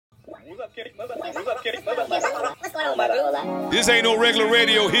This ain't no regular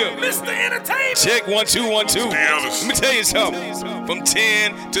radio here. Mr. Entertainment. Check 1 2 1 2. Let me tell you something. From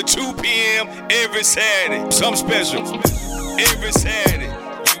 10 to 2 p.m. every Saturday. Something special. Every Saturday.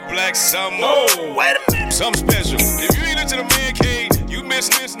 You black summer. Oh, wait a minute. Something special. If you ain't into the man cave, you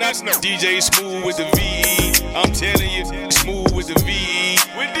missing this. Not DJ Smooth with the V. I'm telling you, Smooth with the V.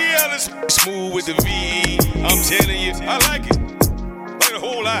 With the Ellis, Smooth with the V. I'm telling you, I like it. Like a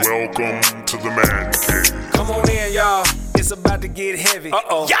whole lot. Welcome to the man cave. Come on in, y'all. It's about to get heavy.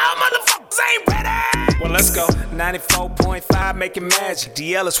 Uh-oh. Y'all motherfuckers ain't ready. Well, let's go. 94.5, making magic.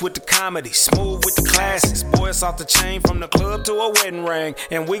 D. Ellis with the comedy. Smooth with the classics. Boy, it's off the chain from the club to a wedding ring.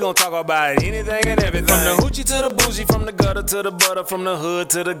 And we gon' talk about anything and everything. From the hoochie to the bougie, from the gutter to the butter, from the hood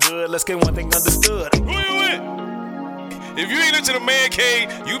to the good. Let's get one thing understood. Who you with? If you ain't into the man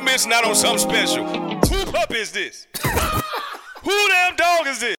cave, you missing out on something special. Who pup is this? Who damn dog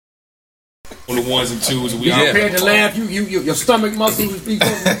is this? On the ones and twos, we all prepared to laugh. Your stomach muscles be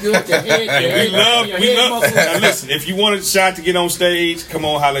good. Your head, we love. Now listen, if you want a shot to get on stage, come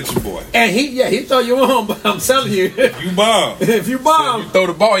on, holler at your boy. And he throw you on, but I'm telling you, you bomb. If you bomb, you throw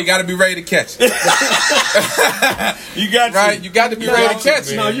the ball, you got to be ready to catch it. You got right. To. You got to be ready to catch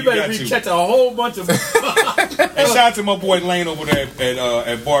it. No, you better be catching a whole bunch of. And shout out to my boy Lane over there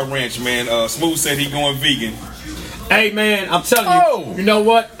at Bar Ranch, man. Smooth said he going vegan. Hey man, I'm telling you, you know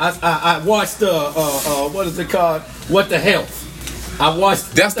what? I watched what is it called? What the Health? I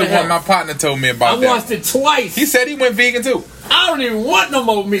watched. That's the one my partner told me about. I watched it twice. He said he went vegan too. I don't even want no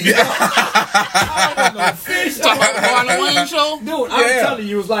more meat. I don't want no fish. Dude, I'm telling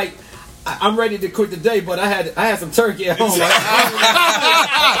you, it was like I'm ready to quit today, but I had some turkey at home.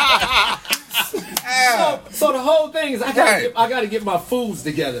 So the whole thing is I gotta get my foods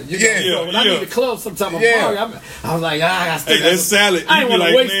together. You know? So when I need to club sometime, I was like, I gotta stick that salad. I didn't want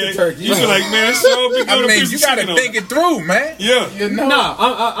to waste the turkey. You be like, man, you gotta think it through, man. Yeah. You know? No,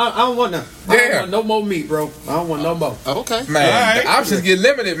 I don't want none. I don't want no more meat, bro. I don't want no more. Okay. Man, the options get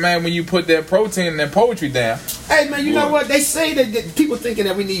limited, man, when you put that protein and that poetry down. Hey, man, you know what? They say that people thinking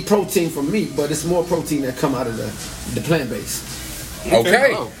that we need protein from meat, but it's more protein that come out of the plant-based.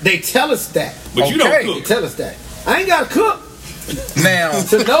 Okay. They tell us that. But you don't cook. They tell us that. I ain't got to cook. Now,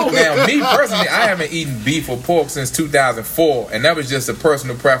 me personally, I haven't eaten beef or pork since 2004, and that was just a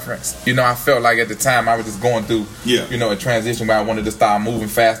personal preference. You know, I felt like at the time I was just going through, a transition where I wanted to start moving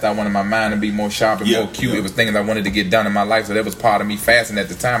faster. I wanted my mind to be more sharp and more cute. It was things I wanted to get done in my life, so that was part of me fasting at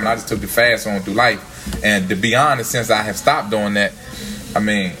the time, and I just took the fast on through life. And to be honest, since I have stopped doing that, I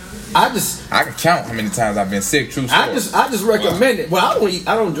mean, I can count how many times I've been sick. True story. I just recommend it. Well,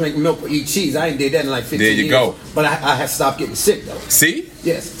 I don't drink milk or eat cheese. I ain't did that in like 15 years. There you go. But I have stopped getting sick though. See?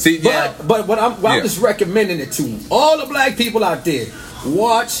 Yes. See? But I'm just recommending it to all the black people out there.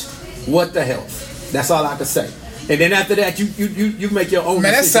 Watch What the Health. That's all I can say. And then after that, you make your own.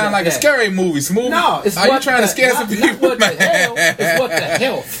 Man, that sounds like a scary movie. Smooth. No, it's are you trying to scare some people? What the hell? It's What the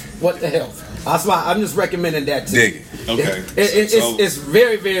Health. What the Health. That's why I'm just recommending that too. Dig it. Okay. It's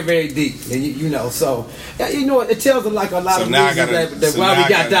very, very, very deep, and you know. So you know, it tells like a lot of reasons that why we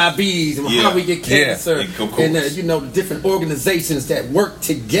got diabetes and how we get cancer, and the different organizations that work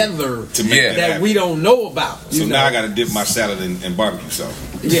together to make that we don't know about. So now I got to dip my salad in barbecue sauce.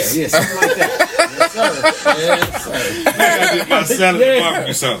 Yeah, something like that. Yes, sir. I got to dip my salad in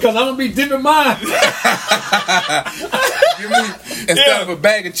barbecue sauce because I'm gonna be dipping mine. Instead of a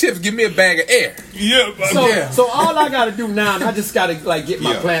bag of chips, give me a bag of air. So all I gotta do now, I just gotta get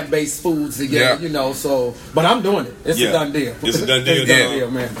my plant-based foods together, you know. So, but I'm doing it. It's a done deal. It's a done deal,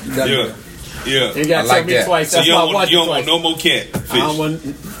 deal, man. Done deal. Yeah. You gotta tell me twice. So That's you why I watch it don't twice. want no more catfish. I don't want.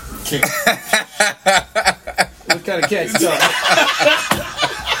 What kind of cat you talking?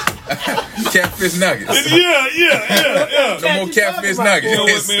 Catfish nuggets. Yeah. No more catfish nuggets. You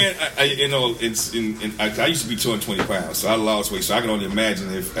know what, man? I used to be 220 pounds, so I lost weight. So I can only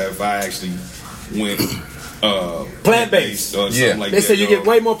imagine if I actually went plant-based or something like that. They say you get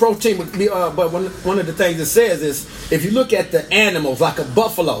way more protein, but one of the things it says is if you look at the animals, like a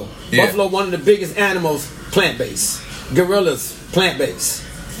buffalo, one of the biggest animals, plant-based. Gorillas, plant-based.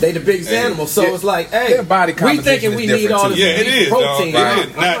 They the biggest animals, so it's like, hey, we thinking we need all this protein.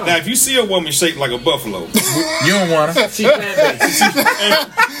 Right? Now, if you see a woman shaped like a buffalo, you don't want her. She plant-based.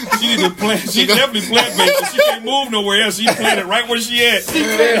 She need to plant. She's definitely plant-based. So she can't move nowhere else. She planted right where she at.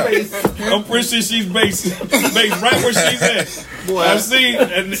 I'm pretty sure she's based right where she's at. Boy, I've seen,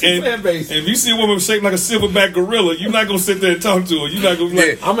 and if you see a woman shaped like a silverback gorilla, you're not gonna sit there and talk to her. You're not gonna be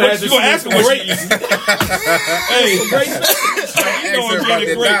like, I'm gonna ask her what she eats. Hey, you know about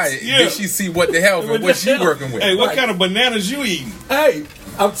that diet. Did she see what the hell and what she working with? Hey, what kind of bananas you eating? Hey,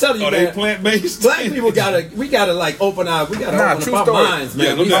 I'm telling you, man. Are they plant-based? Black people we gotta like open our minds,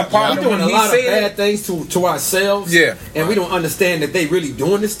 man. We're doing a lot of bad things to ourselves. Yeah. And we don't understand that they really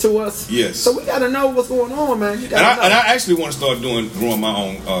doing this to us. Yes. So we gotta know what's going on, man. And I actually want to start growing my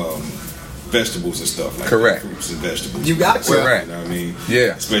own vegetables and stuff like correct fruits and vegetables. You got to. Correct. You know what I mean?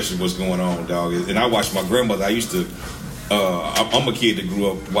 Yeah. Especially what's going on, dog. And I watched my grandmother. I used to. I'm a kid that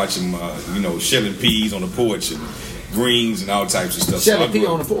grew up watching, shelling peas on the porch and greens and all types of stuff. Shelling peas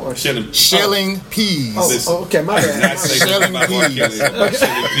on the porch. Shelling peas. Oh, okay, my bad. Shelling peas.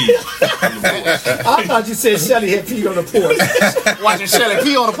 I thought you said Shelly had pee on the porch. Watching Shelly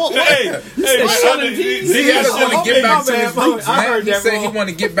pee on the porch. Hey, Shelling peas. He had to get back to his roots. I heard that. He said he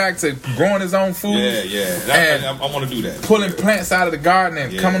wanted to get back to growing his own food. Yeah. I want to do that. Pulling plants out of the garden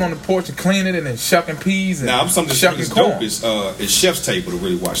and coming on the porch and cleaning it and then shucking peas and now, something shucking that's corn. dope is Chef's Table to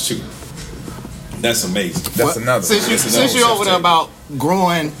really watch too. That's amazing. That's another. Since you're over there about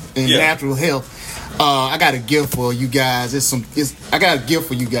growing in natural health, I got a gift for you guys. It's some tea.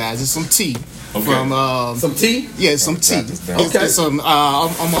 Okay. From some tea? Yeah, some tea. Okay. It's some.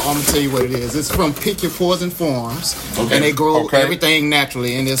 I'm gonna tell you what it is. It's from Pick Your Poison Farms, and they grow everything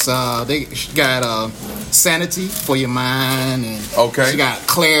naturally. And it's they got sanity for your mind, and she got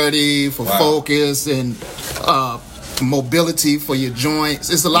clarity for focus and mobility for your joints.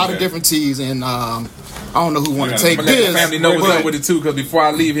 It's a lot of different teas, and I don't know who want to take this. I'm gonna let the family know what's up with it too, because before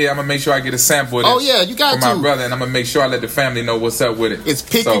I leave here, I'm gonna make sure I get a sample of this. Oh yeah, you got from my brother, and I'm gonna make sure I let the family know what's up with it. It's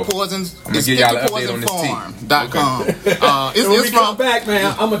Pick Your Poisons. I'm gonna give y'all an update on this tea.com. When we come back,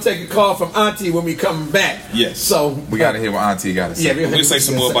 man, I'm gonna take a call from Auntie when we come back. Yes. So we gotta hear what Auntie got to say. Yeah, we'll say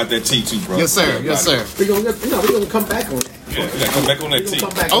some more about that tea too, bro. Yes, sir. Yes, sir. We're gonna come back on that. Yeah, we gotta come back on that tea.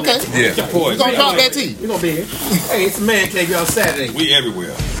 Okay. Yeah. We're gonna drop that tea. We're gonna be here. Hey, it's a man cave on Saturday. We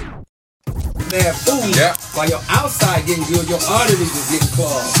everywhere. Have food while you're outside getting good, your arteries is getting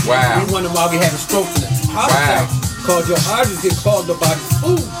clogged. Wow. We wonder why we having strokes and heart attack. Cause your arteries get clogged up by this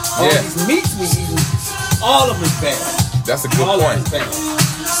food. All these meats we eating, all of them is bad. That's a good point.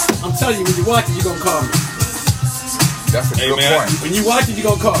 I'm telling you, when you watch it, you're gonna call me. That's a good point. When you watch it, you're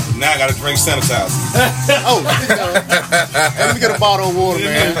gonna call me. Now I gotta drink sanitizer. Let me get a bottle of water,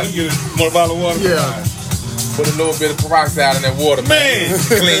 man. Let me get a bottle of water. Yeah. Put a little bit of peroxide in that water, man.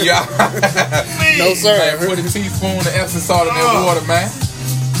 Clean your eyes. No, sir. Man, put a teaspoon of Epsom salt in that water, man.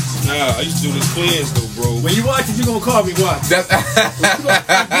 Nah, I used to do this cleanse though, bro. When you watch it, you gonna call me. Watch. I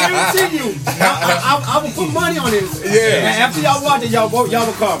guarantee you. I will put money on it. Yeah. And after y'all watch it, y'all will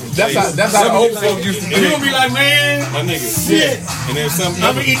call me. That's how the old folks used to do. You gonna be like, man, my nigga. Shit. And then something.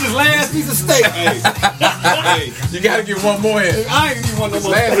 I'm gonna eat this last piece of steak. Hey, you gotta get one more in. I ain't even want no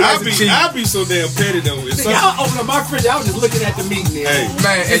more. I be so damn petty though. Y'all open up my fridge. I was just looking at the meat in there. Hey,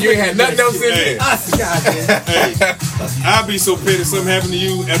 man, and you ain't had nothing else in there. I forgot, man. Hey, I be so petty. Something happened to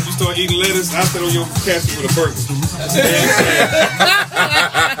you after you start eating lettuce. I sit on your casket with a burger.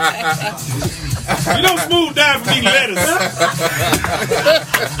 You don't smooth down from eating lettuce.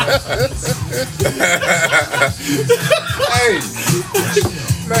 Hey,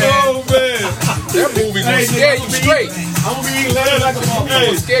 man. Oh man, that movie gonna scare you straight. I'm gonna be eating lettuce like a motherfucker.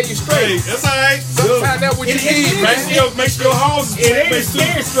 Gonna scare you straight. That's alright. Sometimes that's what you need, man. Make sure your house it ain't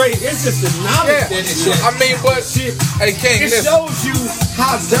scared straight. It's just the knowledge that it's shit. I mean, but hey, King, it shows you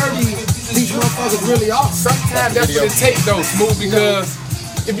how dirty these motherfuckers really are. Sometimes that's what it takes though, Smooth, because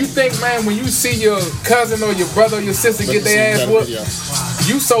if you think, man, when you see your cousin or your brother or your sister get their ass whooped,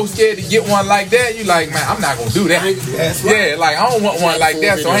 you so scared to get one like that, you like, man, I'm not gonna do that. That's right. Yeah, like I don't want one like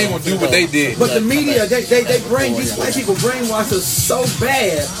that, so I ain't gonna do what they did. But the media, they bring these white people brainwash us so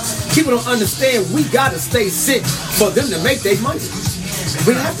bad. People don't understand we gotta stay sick for them to make their money.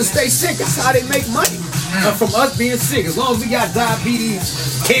 We have to stay sick. That's how they make money. From us being sick, as long as we got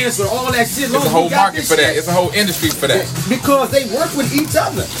diabetes, cancer, all that shit. It's a whole market for that. It's a whole industry for that. Because they work with each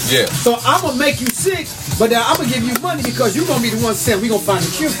other. Yeah. So I'm gonna make you sick, but then I'm gonna give you money because you're gonna be the one saying we're gonna find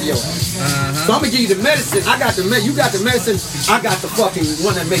a cure for your ass. So I'm gonna give you the medicine. I got the you got the medicine. I got the fucking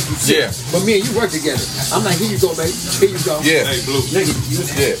one that make you sick. Yeah. But me and you work together. I'm like, here you go, baby. Here you go. Yeah. Hey, Blue. Nigga,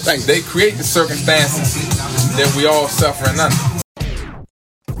 Yeah. They create the circumstances that we all suffering under.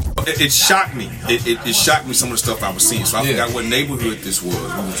 It shocked me. It shocked me some of the stuff I was seeing. So I forgot what neighborhood this was. We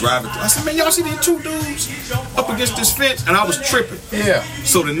were driving through. I said, man, y'all see these two dudes up against this fence? And I was tripping. Yeah.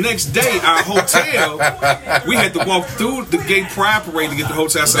 So the next day, our hotel, we had to walk through the gay pride parade to get to the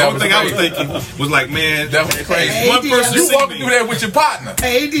hotel. So the only thing I was thinking was like, man, that was crazy. One person you walking through there with your partner.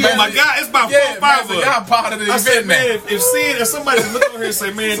 Hey, man, my God, it's about 4 or 5 of us. Y'all part of the I event, said, man, if somebody look over here and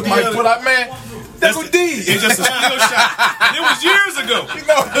say, man, somebody pull out, man. Double D. It's just a still shot. And it was years ago. You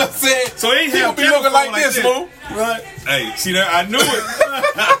know what I'm saying? So he ain't be looking like this, Mo. Right? Hey, see that? I knew it.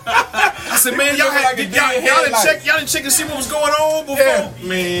 I said, man, y'all didn't check to see what was going on before. Yeah.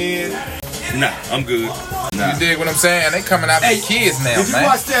 Man, nah, I'm good. Nah. You dig what I'm saying? They coming out with kids now, man. Did you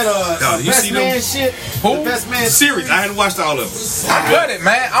watch that Best Man shit? Who? The Best Man series. I hadn't watched all of it. I got it,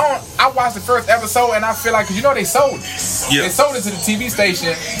 man. I watched the first episode and I feel like, you know, they sold it. Yeah. They sold it to the TV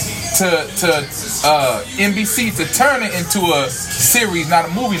station to NBC to turn it into a series, not a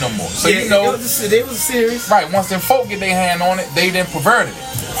movie no more. So it was a series. Right. Once them folk get their hand on it, they then perverted it.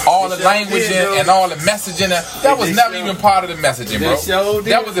 All the language and all the messaging. That was never even part of the messaging, bro.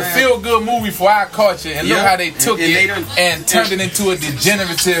 That was a feel-good movie for our culture, and look how they took it and turned it into a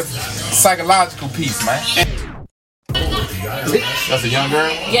degenerative psychological piece, man. That's a young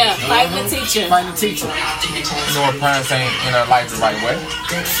girl? Yeah, fighting the teacher. Fighting the teacher. You know her parents ain't in her life the right way.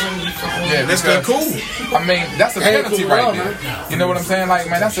 Yeah, that's good. Cool. I mean, that's a penalty right there. You know what I'm saying? Like,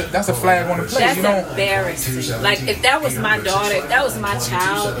 man, that's a flag on the play. That's you know? embarrassing. Like, if that was my daughter, if that was my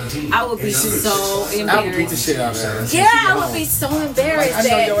child, I would be so embarrassed. I would beat the shit out of her. Yeah, I would be so embarrassed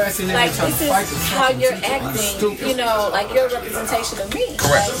that, like, this is how you're acting. You know, like, you're a representation of me.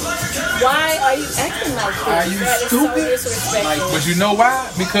 Correct. Like, why are you acting like this? Are you stupid? But you know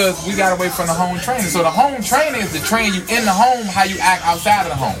why? Because we got away from the home training. So the home training is to train you in the home how you act outside of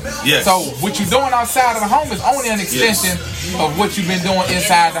the home. Yes. So what you're doing outside of the home is only an extension of what you've been doing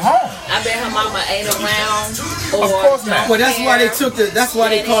inside the home. I bet her mama ain't around. Of course not. Well, that's why they that's why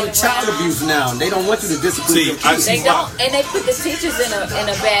they call it child abuse now. They don't want you to discipline your kids. They don't, and they put the teachers in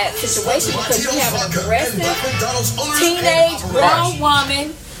a bad situation because you have an aggressive teenage grown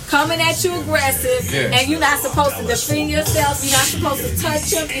woman coming at you aggressive, and you're not supposed to defend yourself. You're not supposed to touch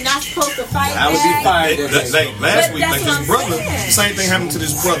him. You're not supposed to fight back. I would be fired. Last week, like this brother, same thing happened to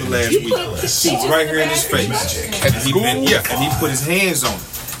this brother last week. He was right here in his face. And he put his hands on him.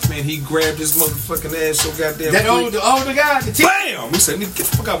 Man, he grabbed his motherfucking ass so goddamn. That older guy, the teacher. Bam! He said, "Nigga, get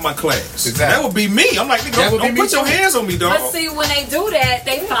the fuck out of my class." Exactly. That would be me. I'm like, nigga, don't put your hands on me, dog. But see, when they do that,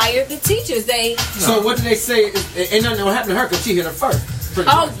 they fired the teachers. So what did they say? Ain't nothing gonna happen to her because she hit her first.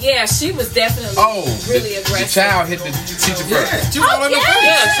 Oh yeah, she was definitely really aggressive. The child hit the teacher first. She was all in her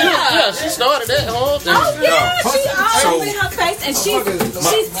face. She started that whole thing. Oh yeah, she all in her face, and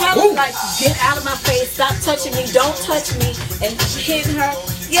she's telling like, "Get out of my face! Stop touching me! Don't touch me!" And hitting her.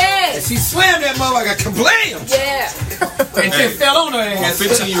 Yes. And she slammed that motherfucker, kablam! Yeah. And she fell on her ass.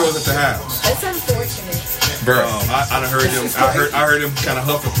 15-year-olds at the house. That's unfortunate. Bro, I heard them. I heard him kind of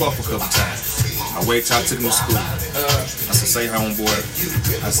huff and puff a couple times. I waited till I took him to school. I said, "Say homeboy."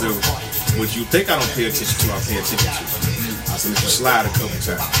 I said, "What you think I don't pay attention to, I pay attention to." I said, "Let you slide a couple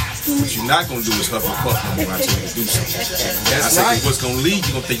times. What you're not gonna do is huff and puff no more. I tell you to do something." I said, "What's gonna lead?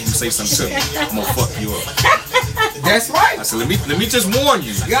 You gonna think you can say something to me? I'm gonna fuck you up." That's right. I said, let me just warn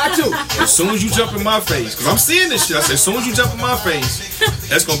you. Got to. As soon as you jump in my face, because I'm seeing this shit. I said, as soon as you jump in my face,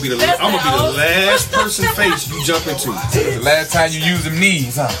 I'm gonna be the last person face you jump into. The last time you use them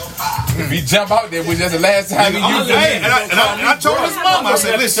knees, huh? If you jump out there, that's the last time you use them knees. And I told his mom, I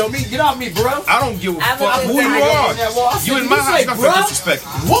said, listen, get off me, bro. I don't give a fuck who you are. You in my house, you're not for disrespect.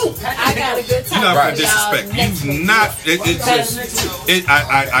 Whoa! I got a good time. You're not for disrespect. You not.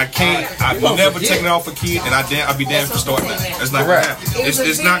 I can't. I've never taken it off a kid, and I'll be damned for starting that. That's not gonna happen.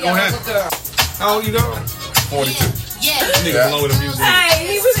 It's not gonna happen. How old you know? 42. Yeah. Nigga blow the music.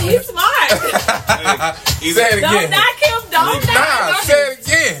 Hey, he's smart. Say it again. Don't knock him. Don't knock him. Nah, say it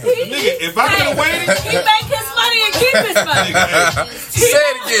again. Nigga, if I could have waited, he make his money and keep his money. Say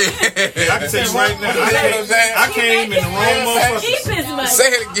it again. I can tell you right now, I came in the wrong motherfucker. Keep his money.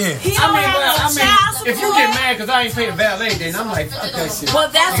 Say it again. If you get mad because I ain't paying valet, then I'm like, fuck that shit. Well,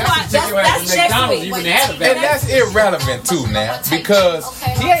 that's why. That's just me. You can have a valet. And that's irrelevant too now, because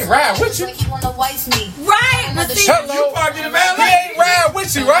he ain't ride with you. Right, but see, Hello, he ain't ride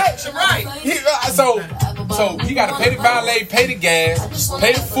with you, right? Right. So you gotta pay the valet, pay the gas,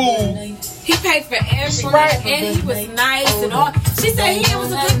 pay the food. he paid for everything, and he was nice and all. She said it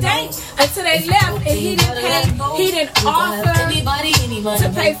was a good day until they left, and he didn't pay. He didn't offer to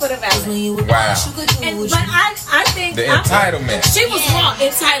pay for the valet. Wow. But I think the entitlement. She was wrong.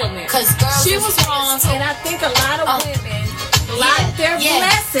 Entitlement. She was wrong, and I think a lot of women block their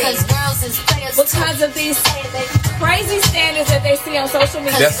blessings because of these crazy standards that they see on social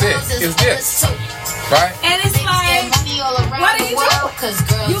media. That's it. It's this. Right? And it's like, what are you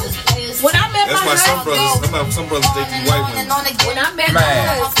doing? When I met that's my husband, some brothers date these white women. When I met my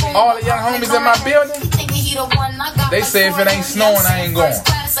husband, all the young homies in my building, they say if it ain't snowing, I ain't going.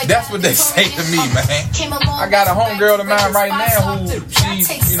 That's what they say to me, man. I got a homegirl of mine right now who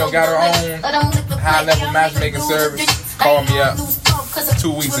she, got her own high-level matchmaking service. Called me up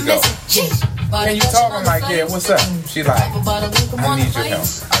 2 weeks ago. And you talking like, yeah, what's up? She like, I need your help.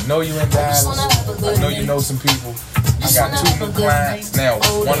 I know you in Dallas. I know you know some people. I got 2 new clients. Now,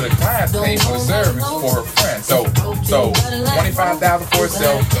 one of the clients paid for the service for her friend. So $25,000 for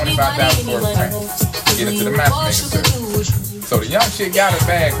herself, $25,000 for her friend. Get into the matchmaking service. So the young chick got her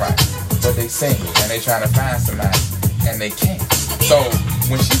bag right, but they single and they trying to find somebody and they can't. So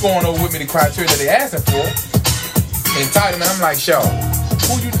when she going over with me the criteria that they asking for, entitlement, I'm like, yo,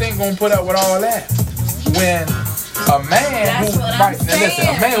 who you think gonna put up with all that? When a man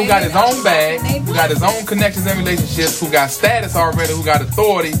a man who got his own bag, who got his own connections and relationships, who got status already, who got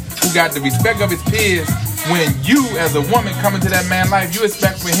authority, who got the respect of his peers, when you as a woman come into that man's life, you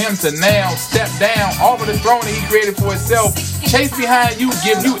expect for him to now step down off of the throne that he created for himself, chase behind you,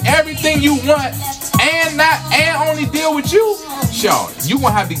 give you everything you want, and only deal with you? Sure, you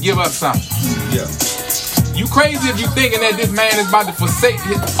gonna have to give up something. Yeah. You crazy if you thinking that this man is about to forsake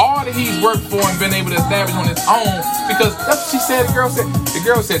all that he's worked for and been able to establish on his own, because that's what she said. The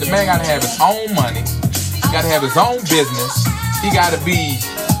girl said the man gotta have his own money, he gotta have his own business, he gotta be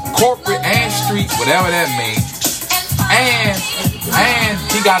corporate and street, whatever that means, and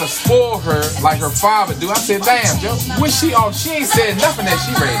he gotta spoil her like her father do. I said, damn, Joe, she ain't said nothing that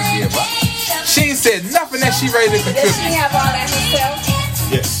she ready to give up. She ain't said nothing that she ready to contribute. Does she have all that herself?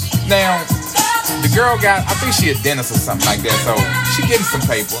 Yes. Now, the girl got, I think she a dentist or something like that, so she getting some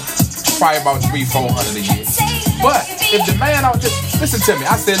paper, probably about $300-400 a year. But if the man, just listen to me.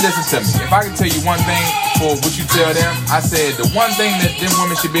 I said, listen to me. If I can tell you one thing for what you tell them, I said the one thing that them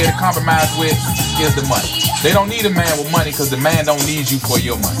women should be able to compromise with is the money. They don't need a man with money because the man don't need you for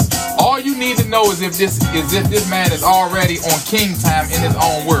your money. All you need to know is if this man is already on king time in his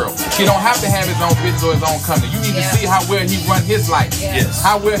own world. He don't have to have his own business or his own company. You need to see how well he run his life. Yes.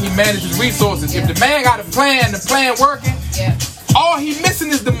 How well he manages resources. If the man got a plan, the plan working, all he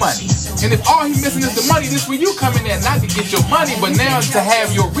missing is the money. And if all he missing is the money, this where you come in there not to get your money, but now to have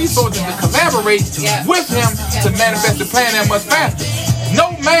your resources to collaborate with him to manifest the plan that much faster.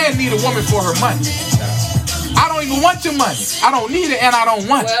 No man need a woman for her money. I don't even want your money. I don't need it and I don't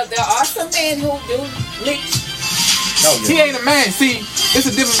want it. Well, there are some men who do leech. He ain't a man. See, it's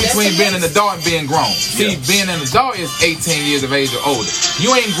a difference between being an adult and being grown. See, being an adult is 18 years of age or older.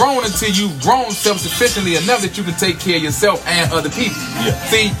 You ain't grown until you've grown self-sufficiently enough that you can take care of yourself and other people.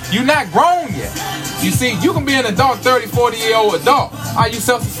 See, you're not grown yet. You see, you can be an adult, 30, 40-year-old adult. Are you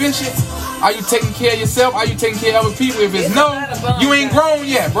self-sufficient? Are you taking care of yourself? Are you taking care of other people? If it's no, you ain't grown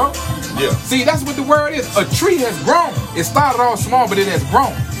yet, bro. Yeah. See, that's what the word is. A tree has grown. It started off small, but it has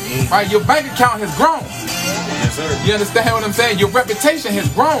grown. Right? Your bank account has grown. Yes, sir. You understand what I'm saying? Your reputation has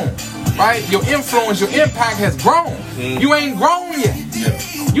grown. Right? Your influence, your impact has grown. You ain't grown yet. Yeah.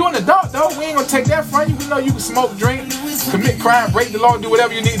 You an adult, though. We ain't gonna take that from you. We know you can smoke, drink, commit crime, break the law, do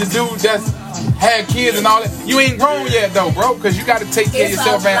whatever you need to do. That's have kids and all that. You ain't grown yet, though, bro, because you got to take care of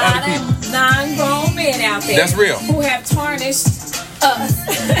yourself and other people. Non-grown men out there. That's real. Who have tarnished us.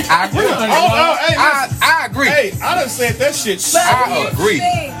 I agree. I agree. Hey, I done said that shit. I agree.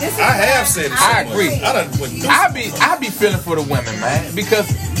 I have said it. I agree. I be feeling for the women, man, because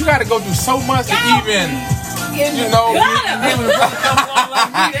you got to go through so much to even, you know.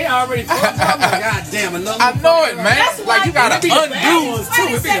 They already fucked up. God damn, I know it, man. Like you got to undo.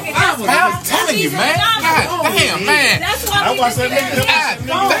 I'm telling you, man. God damn, man. I watched that nigga.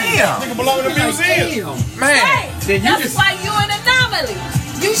 Damn. Nigga belong in the museum. Man. That's why you an anomaly.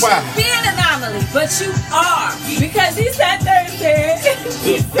 You should be an anomaly, but you are. Because he sat there and said,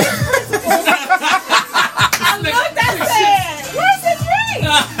 I looked, I said, where's his ring?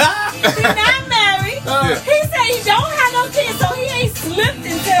 He's not married. He said he don't have no kids, so he ain't slipped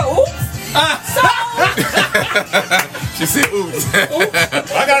and said, oops. So she said, oops.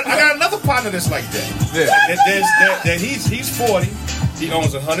 I got another partner that's like that. That he's 40. He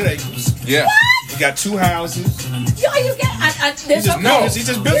owns 100 acres. Yeah. He got 2 houses. Yo, you get he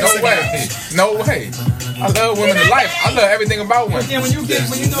just built no way. No way. I love women in life. I love everything about women. Yeah, when you know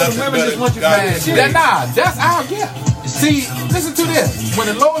the women just want you for that's our gift. See, listen to this. When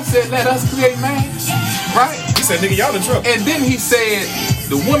the Lord said, let us create man, right? He said, nigga, y'all in trouble. And then he said,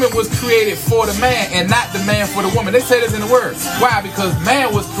 the woman was created for the man and not the man for the woman. They say this in the word. Why? Because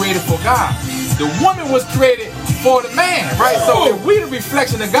man was created for God. The woman was created for the man, right? So if we the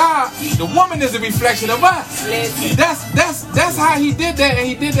reflection of God, the woman is a reflection of us. That's how he did that, and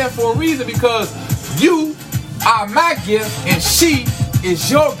he did that for a reason, because you are my gift and she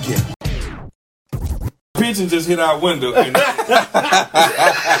is your gift. pigeon just hit our window, and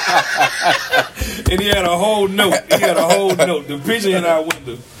he had a whole note. The pigeon hit our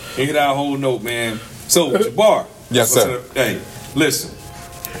window. He hit our whole note, man. So, Jabar. Yes, sir. Hey, listen.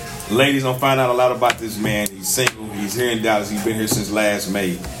 Ladies don't find out a lot about this man. He's single. He's here in Dallas. He's been here since last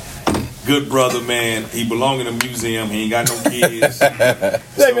May. Good brother, man. He belong in a museum. He ain't got no kids.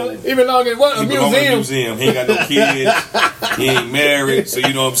 He belong in what? A museum? He ain't got no kids. He ain't married. So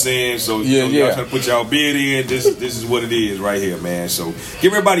you know what I'm saying? So y'all trying to put y'all bid in. This is what it is right here, man. So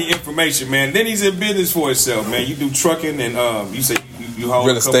give everybody information, man. Then he's in business for himself, man. You do trucking and you say you haul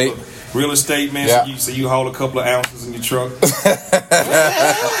real estate. Real estate, man. Yeah. So you haul a couple of ounces in your truck.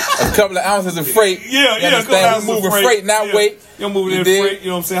 A couple of ounces of freight. Yeah. A couple of ounces moving of freight, not weight. You're moving in freight. You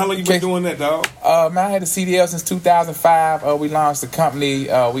know what I'm saying? How long you been doing that, dog? Man, I had a CDL since 2005. We launched the company.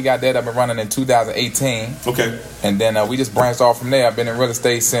 We got that up and running in 2018. Okay. And then we just branched off from there. I've been in real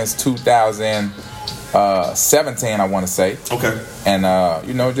estate since 2017, I want to say. Okay. And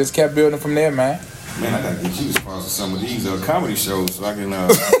just kept building from there, man. Man, I gotta get you to sponsor some of these comedy shows so I can.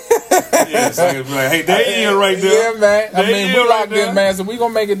 So I can be like, hey, they in right there. Yeah, man. We locked in, man. So we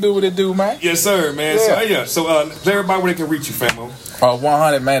gonna make it do what it do, man. Yes, sir, man. Yeah. So tell everybody where they can reach you, famo.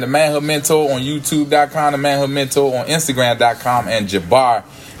 100, man. The Manhood Mentor on YouTube.com, the Manhood Mentor on Instagram.com, and Jabar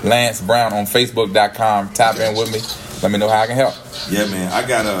Lance Brown on Facebook.com. Tap in with me. Let me know how I can help. Yeah, man. I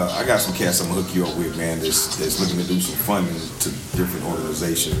got some cats I'm gonna hook you up with, man. That's looking to do some funding to different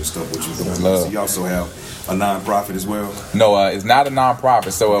organizations and stuff. What you doing? So you also have a nonprofit as well. No, it's not a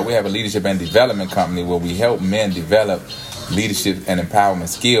nonprofit. So we have a leadership and development company where we help men develop leadership and empowerment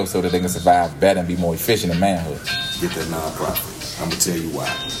skills so that they can survive better and be more efficient in manhood. Get that nonprofit. I'm gonna tell you why.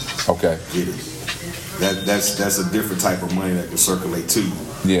 Okay. Get it. That's a different type of money that can circulate to you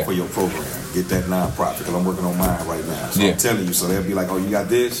for your program. Get that nonprofit because I'm working on mine right now. So I'm telling you, so they'll be like, "Oh, you got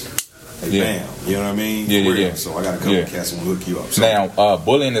this." Hey, bam. You know what I mean? Yeah. So I got a couple of cats who will hook you up. So. Now,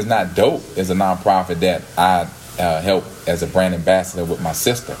 Bullying is Not Dope is a nonprofit that I help as a brand ambassador with my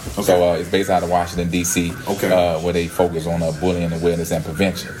sister. Okay. So it's based out of Washington, D.C., where they focus on bullying, awareness, and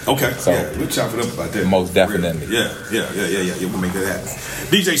prevention. Okay. So we'll chop it up about that. Most definitely. Yeah. We'll make that happen.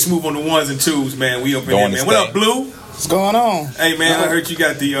 DJ Smooth on the ones and twos, man. We up in here, man. What up, Blue? What's going on? Hey, man, I heard you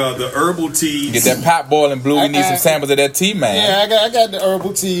got the herbal teas. Get that pot boiling, Blue. We need some samples of that tea, man. Yeah, I got the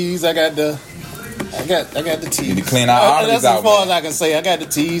herbal teas. I got the teas. You need to clean our arteries out. That's as far man. as I can say. I got the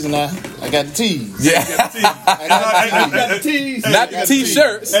teas and I got the teas. Yeah. I got the teas. Not the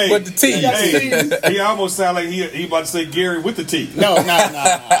t-shirts, but the teas. He almost sound like he about to say Gary with the tea. No. You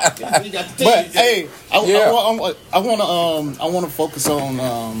got the teas. But hey, I want to focus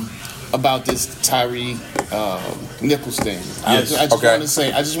on about this Tyree Nichols thing. Yes. I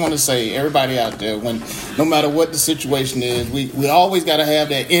just want to say, everybody out there, no matter what the situation is, we always got to have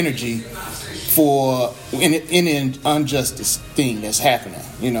that energy for any injustice thing that's happening.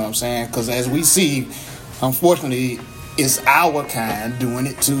 You know what I'm saying? Because as we see, unfortunately, it's our kind doing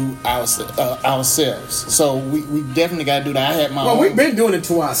it to ourselves. So we definitely got to do that. I had my own. We've been doing it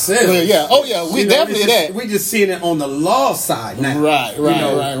to ourselves. Well, yeah. Oh, yeah. We definitely that. We just seeing it on the law side now. Right.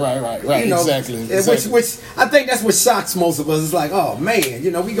 Exactly. Which I think that's what shocks most of us. It's like, oh man,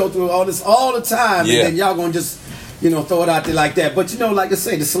 we go through all this all the time, and then y'all gonna just throw it out there like that. But like I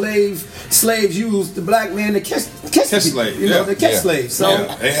say, the slaves used the black man to catch slaves. To catch slaves. So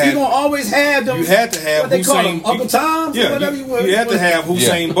you're gonna always have them. You had to have what they call them, Uncle Tom. Yeah, you had to have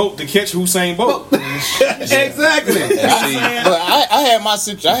Hussein Bolt to catch Hussein Bolt. Exactly. But I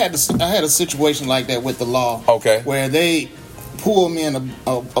had a situation like that with the law. Okay. Where they pulled me and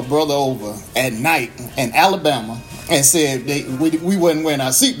a brother over at night in Alabama and said we wasn't wearing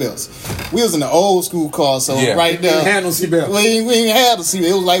our seatbelts. We was in the old school car, so right there. We didn't have no seatbelt. We ain't had a seatbelt.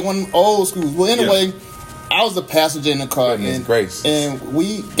 It was like one of them old schools. Well, anyway, I was the passenger in the car, and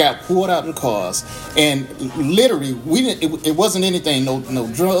we got pulled out of the cars, and literally it wasn't anything, no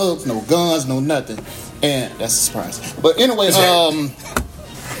drugs, no guns, no nothing, and that's a surprise. But anyway,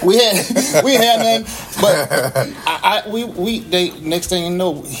 we had nothing, but they next thing you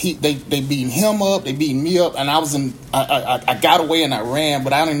know, they beating him up, they beating me up, and I got away and I ran,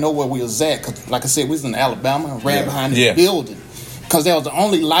 but I didn't know where we was at, cause like I said, we was in Alabama, ran behind the building, cause that was the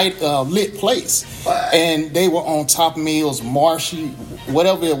only lit place, and they were on top of me. It was marshy,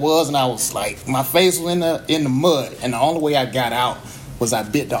 whatever it was, and I was like, my face was in the mud, and the only way I got out was I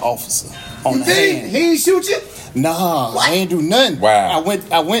bit the officer on the hand. He ain't shoot you? Nah, I ain't do nothing. Wow.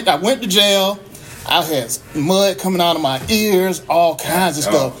 I went to jail. I had mud coming out of my ears, all kinds of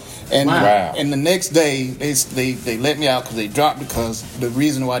stuff. And and the next day they let me out because they dropped because the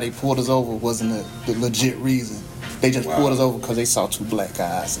reason why they pulled us over wasn't the legit reason. They just pulled us over because they saw 2 black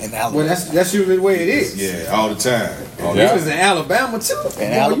guys in Alabama. Well, that's usually the way it is. Yeah, all the time. It was in Alabama too.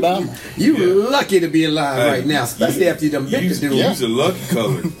 Alabama. You lucky to be alive right now, especially after you done been to do. You's a lucky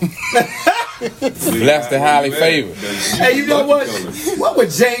color. Blessed and highly favored. Hey, you know what? What would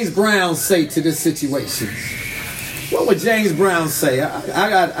James Brown say to this situation? What would James Brown say?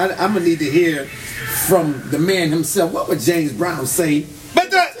 I'm gonna need to hear from the man himself. What would James Brown say? But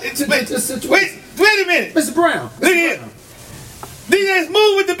this situation? Wait a minute, Mr. Brown. Look here. DJ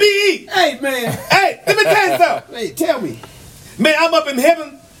Smooth with the BE. Hey, man. Hey, let me tell you something. Hey, tell me. Man, I'm up in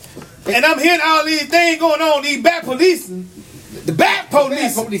heaven, and I'm hearing all these things going on. These back policing. The back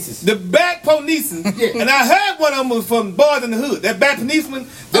police. The back policing. Yeah. And I heard one of them was from Boys in the Hood. That back policeman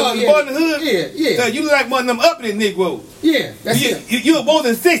that was Boys in the Hood. Yeah. So you look like one of them uppity Negroes. Yeah, that's it. You were more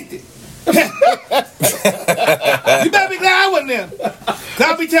than 60. You better be glad I wasn't there.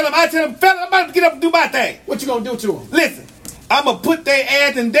 I tell them, fella, I'm about to get up and do my thing. What you gonna do to them? Listen, I'm gonna put their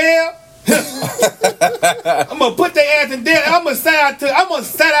ass in there. I'm gonna put their ass in there. I'm gonna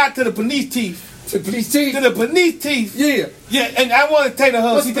side out to the police chief. To the police chief? To the police chief. Yeah. Yeah, and I want to take her.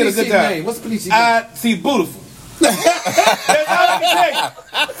 What's she the did a police good job. name? What's the police chief name? She's beautiful. That's all I can say.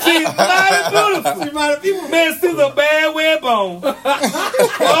 She's mighty beautiful. She's mighty beautiful. Man, she's a bad wear bone.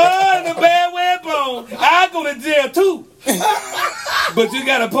 Oh, the bad wear bone. I go to jail too. But you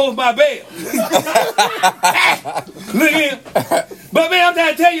gotta post my bail. Look here. But man, I'm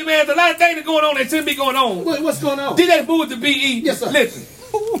trying to tell you, man, there's a lot of things that going on that shouldn't be going on. What's going on? DJ Smooth with the BE. Yes, sir. Listen,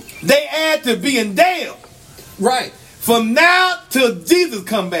 they add to being damned. Right. From now till Jesus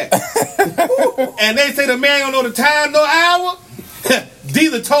come back. And they say the man don't know the time, no hour.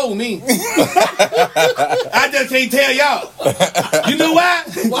 Jesus told me. I just can't tell y'all. You know why?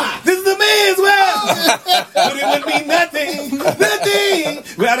 Why? This is a man's world. But it would be nothing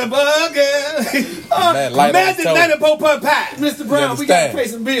without a burger. Magic 94 per pie. Mr. Brown, we gotta pay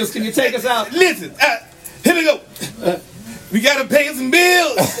some bills. Can you take us out? Listen, here we go. We gotta pay some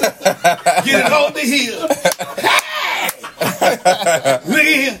bills. Get it on the hill. Look at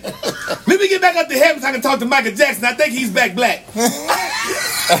here. Let me get back up to heaven so I can talk to Michael Jackson. I think he's back black. Man,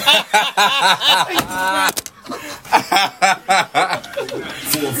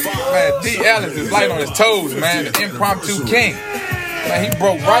 D. Ellis is light on his toes, man. The impromptu king. Man, he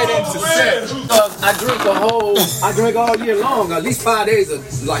broke right into set. I drink all year long, at least 5 days a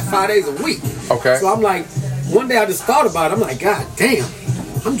week. Okay. So I'm like, one day I just thought about it. I'm like, God damn,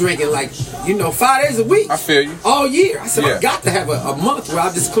 I'm drinking 5 days a week. I feel you. All year. I said, I've got to have a month where I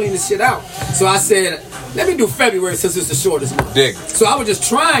just clean this shit out. So I said, let me do February since it's the shortest month. Dig. So I was just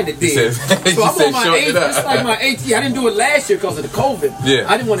trying to dig. So I'm on my 8th. It's like my 8th year. I didn't do it last year because of the COVID. Yeah.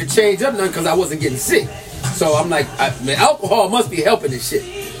 I didn't want to change up nothing because I wasn't getting sick. So I'm like, alcohol must be helping this shit.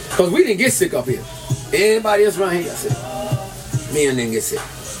 Because we didn't get sick up here. Anybody else around here got sick. Me and didn't get sick.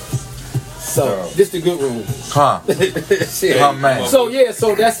 So this the good room. Shit. Man.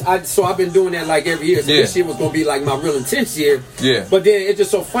 So I've been doing that every year. So this year was gonna be my real intense year. Yeah. But then it's just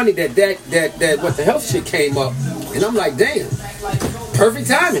so funny that what the health shit came up, and I'm like, damn, perfect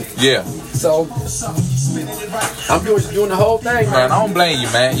timing. Yeah. So I'm doing the whole thing. Man, I don't blame you,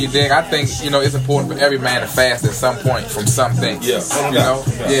 man. You dig? I think it's important for every man to fast at some point from something. Yeah.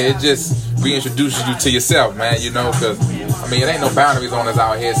 It just reintroduces you to yourself, man. Because it ain't no boundaries on us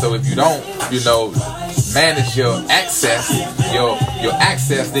out here. So if you don't, manage your access,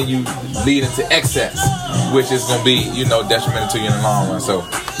 then you lead into excess, which is gonna be, detrimental to you in the long run. So,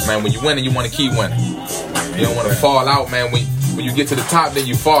 man, when you winning, you want to keep winning. You don't want to fall out, man. When you get to the top, then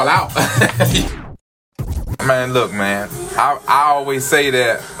you fall out. Man, look, man. I always say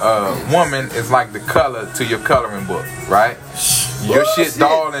that woman is like the color to your coloring book, right? Your shit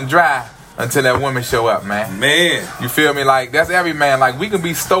dull and dry until that woman show up, man. Man. You feel me? That's every man. We can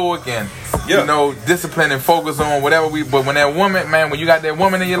be stoic and, disciplined and focus on whatever but when that woman, man, when you got that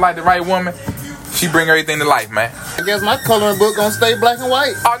woman in your life, the right woman, she bring everything to life, man. I guess my coloring book gonna stay black and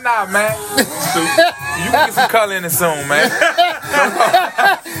white. Oh, nah, man. You can get some color in it soon, man.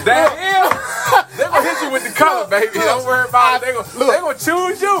 They gonna hit you with the color, baby. Don't worry about it. They gonna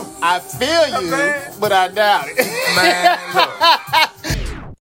choose you. I feel you, but I doubt it. Man, look.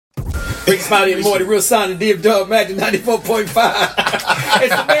 Big Smiley and Morty, real sound of DFW Magic 94.5.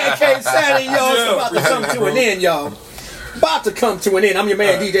 It's the Man Cave Saturday, y'all. It's about to come to an end, y'all. about to come to an end. I'm your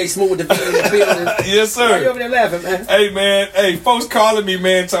man, DJ Smooth, the beat in the building. Yes, sir. Why you over there laughing, man? Hey, man. Hey, folks calling me,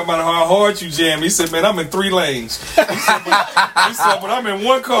 man, talking about how hard you jam. He said, man, I'm in 3 lanes. He said, but I'm in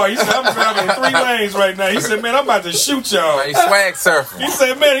one car. He said, I'm driving in 3 lanes right now. He said, man, I'm about to shoot y'all. Man, he swag surfing. He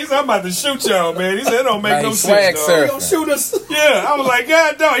said, man, I'm about to shoot y'all, man. He said, it don't make Man, no he sense, swag dog. surfing. You gonna shoot us? Yeah, I was like,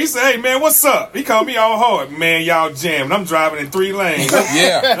 God, dog. He said, hey, man, what's up? He called me all hard. Man, y'all jammed. I'm driving in 3 lanes.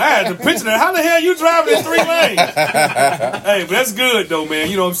 Yeah. And I had to picture that. How the hell you driving in 3 lanes? Hey, but that's good, though, man.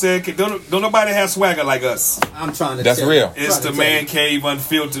 You know what I'm saying? Don't nobody have swagger like us. I'm trying to That's tell real. you. It's the Man Cave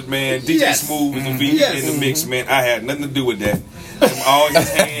Unfiltered, man. DJ Yes. Smooth is the beat Yes. in the mix, man. I had nothing to do with that. All his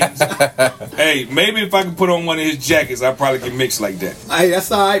hands. Hey, maybe if I could put on one of his jackets, I probably can mix like that. Hey,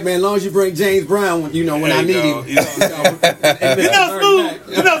 that's all right, man. As long as you bring James Brown, when I need him. You know,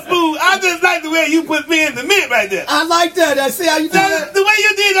 Smooth. I just like the way you put me in the mix right there. I like that. I see how you do that. The way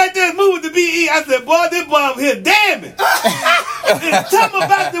you did right there, Smooth with the BE. I said, boy, this boy over here, damn it. Tell me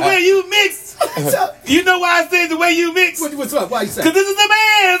about the way you mix. You know why I say the way you mix? What's up? Why you say? Because this is the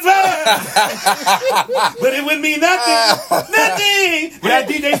man's vibe. But it wouldn't mean nothing. Nothing. Without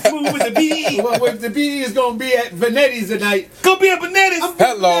DJ Smooth with the BE. Well, the BE is going to be at Vanetti's tonight. Go be at Bonetti's.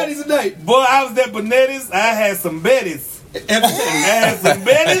 Hello. Vanetti's tonight. Boy, I was at Bonetti's. I had some Betty's. I had some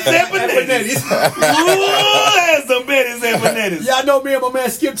Betty's at Bonetti's. Ooh, I had some Betty's at Bonetti's. Y'all know me and my man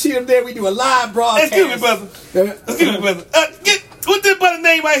Skip Cheatham there. We do a live broadcast. Excuse me, brother. What's this brother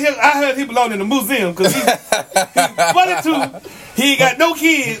name right here? I heard he belonged in the museum because he's 22. He ain't got no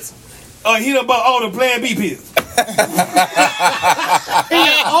kids. He done bought all the Plan B pills. He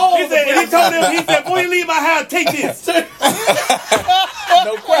told him, he said, before you leave my house, take this.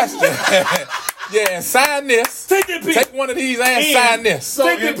 No question. Yeah, and sign this. Take that pill. Take one of these and sign this. So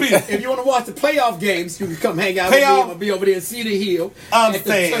if you want to watch the playoff games, you can come hang out with me. I'm going to be over there in Cedar Hill. I'm at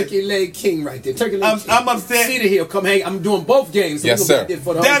saying. the Turkey Leg King right there. Turkey Leg King. I'm upset. Cedar Hill. Come hang. I'm doing both games. So Yes, sir.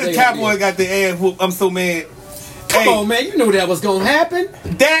 Down the Cowboy got the ass whoop. I'm so mad. Come on, man. You knew that was going to happen.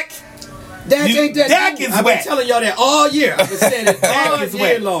 Dak ain't that. Dak is I've been whack. telling y'all that all year. I've been saying it all is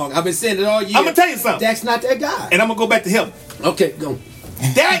year whack. long. I've been saying it all year. I'm going to tell you something. Dak's not that guy. And I'm going to go back to him. Okay, go.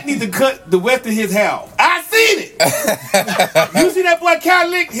 Dak need to cut the rest of his hair. I seen it. You see that boy Kyle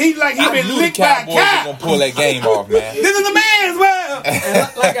lick? He been licked by a Cowboys cow. are gonna pull that game off, man. This is the man's world.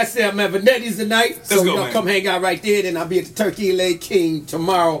 And like I said, I'm at Vanetti's tonight. So Let's go, y'all man. come hang out right there. Then I'll be at the Turkey Leg King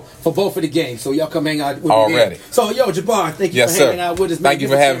tomorrow for both of the games. So y'all come hang out with me. Already. There. So yo, Jabbar, thank you Yes, for sir. hanging out with us. Man. Thank you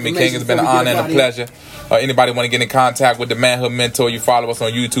Give for us having me, King. It's been an information honor and a before we get pleasure. Anybody want to get in contact with the Manhood Mentor, you follow us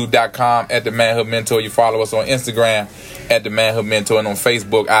on youtube.com at the Manhood Mentor. You follow us on Instagram at the Manhood Mentor, and on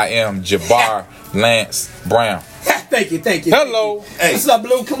Facebook I am Jabar Lance Brown. Thank you. Hello. Hey. What's up,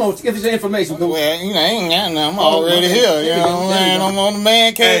 Blue? Come on, give us your information. Blue. Well, I ain't got nothing. I'm already here. You know what I'm saying? I'm on the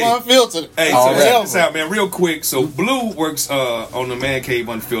Man Cave Unfiltered. Hey, so check this out, man, real quick. So Blue works on the Man Cave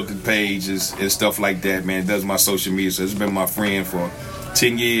Unfiltered page and stuff like that, man. Does my social media. So it's been my friend for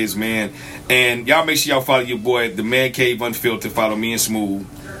 10 years, man. And y'all make sure y'all follow your boy, the Man Cave Unfiltered. Follow me and Smooth.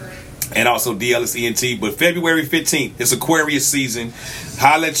 And also DLSENT. But February 15th, it's Aquarius season.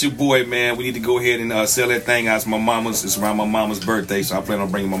 Holla at your boy, man. We need to go ahead and sell that thing out. It's around my mama's birthday, so I plan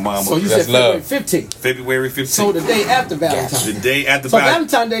on bringing my mama. So you said February 15th. February 15th. So the day after Valentine's. The day after So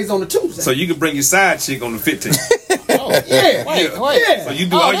Valentine's Day is on the Tuesday. So you can bring your side chick on the 15th. Yeah. Wait. Yeah. So you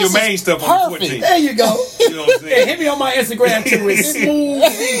do all your main stuff on the 14th. There you go. You know what I'm saying? Hey, hit me on my Instagram too. It's Smooth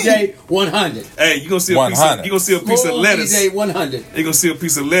DJ 100. Hey, you gonna see a piece of lettuce. DJ 100. You gonna see a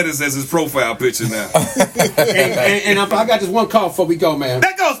piece of lettuce as his profile picture now. and I got this one call before we go, man.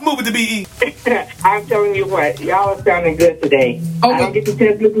 That goes Smooth with the BE. I'm telling you what, y'all are sounding good today. I don't get to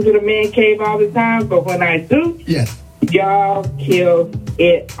listen to the Man Cave all the time, but when I do, yes, y'all kill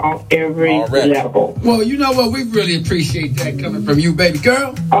it on every level. Well, you know what? We really appreciate that coming from you, baby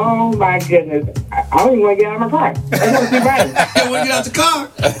girl. Oh my goodness. I don't even want to get out of my car. I just want to see right. You don't want to get out the car?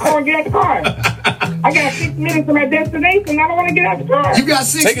 I want to get out the car. I got 6 minutes to my destination. I don't want to get out the car. You got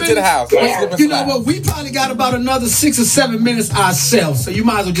 6 minutes? Take it to the house. Yeah. You know what? We probably got about another 6 or 7 minutes ourselves, so you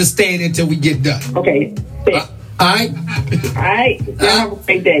might as well just stay in until we get done. Okay. All right? All right. Y'all have a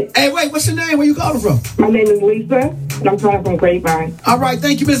great day. Hey, wait, what's your name? Where you calling from? My name is Lisa, and I'm calling from Grapevine. All right,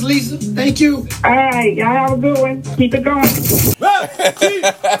 thank you, Miss Lisa. Thank you. All right. Y'all have a good one. Keep it going.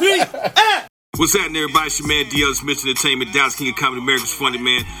 What's happening, everybody? It's your man, DL's Mission Entertainment, Dallas King of Comedy, America's Funny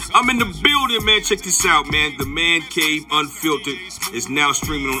Man. I'm in the building, man. Check this out, man. The Man Cave Unfiltered is now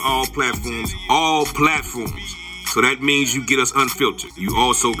streaming on all platforms. All platforms. So that means you get us unfiltered. You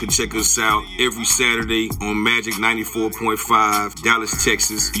also can check us out every Saturday on Magic 94.5, Dallas,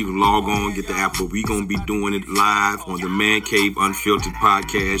 Texas. You can log on, get the app, but we gonna be doing it live on the Man Cave Unfiltered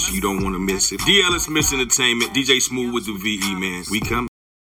podcast. You don't want to miss it. DL is Miss Entertainment. DJ Smooth with the VE, man. We come.